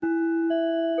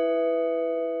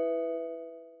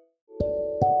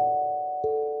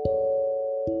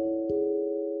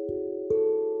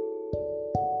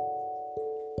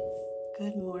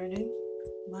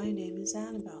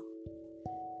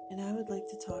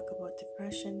talk about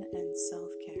depression and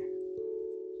self-care.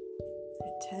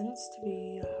 It tends to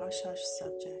be a hush-hush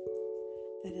subject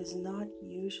that is not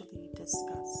usually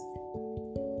discussed.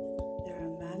 There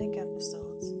are manic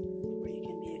episodes where you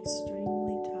can be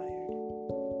extremely tired,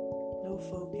 no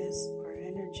focus or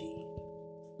energy,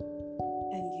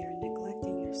 and you're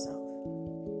neglecting yourself.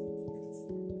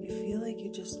 You feel like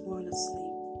you just want to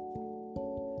sleep,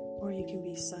 or you can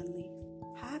be suddenly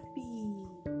happy,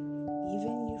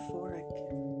 even euphoric.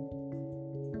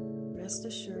 Rest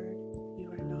assured, you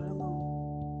are not alone.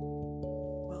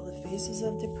 While the faces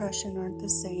of depression aren't the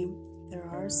same, there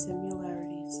are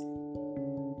similarities.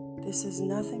 This is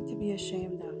nothing to be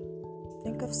ashamed of.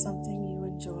 Think of something you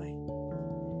enjoy.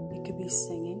 It could be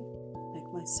singing,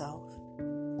 like myself,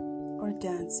 or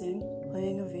dancing,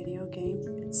 playing a video game,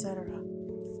 etc.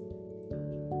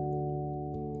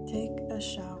 Take a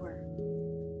shower.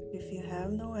 If you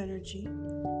have no energy,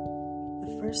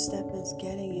 the first step is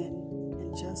getting in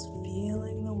and just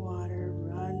feeling the water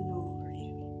run over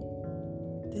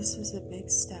you. This is a big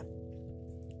step.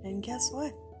 And guess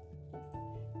what?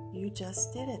 You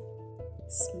just did it.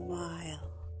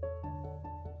 Smile.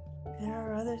 There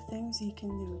are other things you can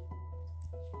do.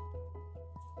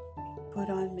 Put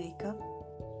on makeup.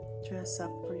 Dress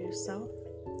up for yourself.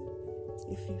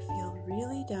 If you feel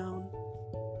really down,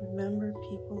 remember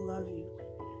people love you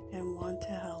and want to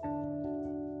help.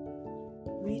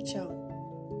 Reach out,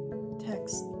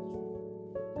 text,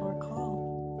 or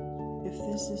call. If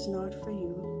this is not for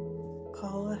you,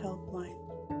 call a helpline.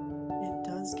 It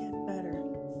does get better.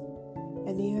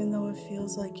 And even though it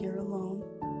feels like you're alone,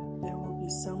 there will be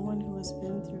someone who has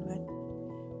been through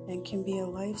it and can be a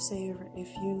lifesaver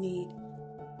if you need.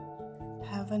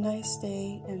 Have a nice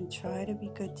day and try to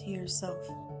be good to yourself.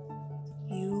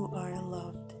 You are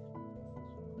loved.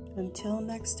 Until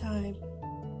next time,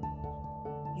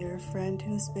 your friend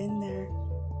who's been there,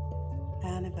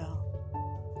 Annabelle.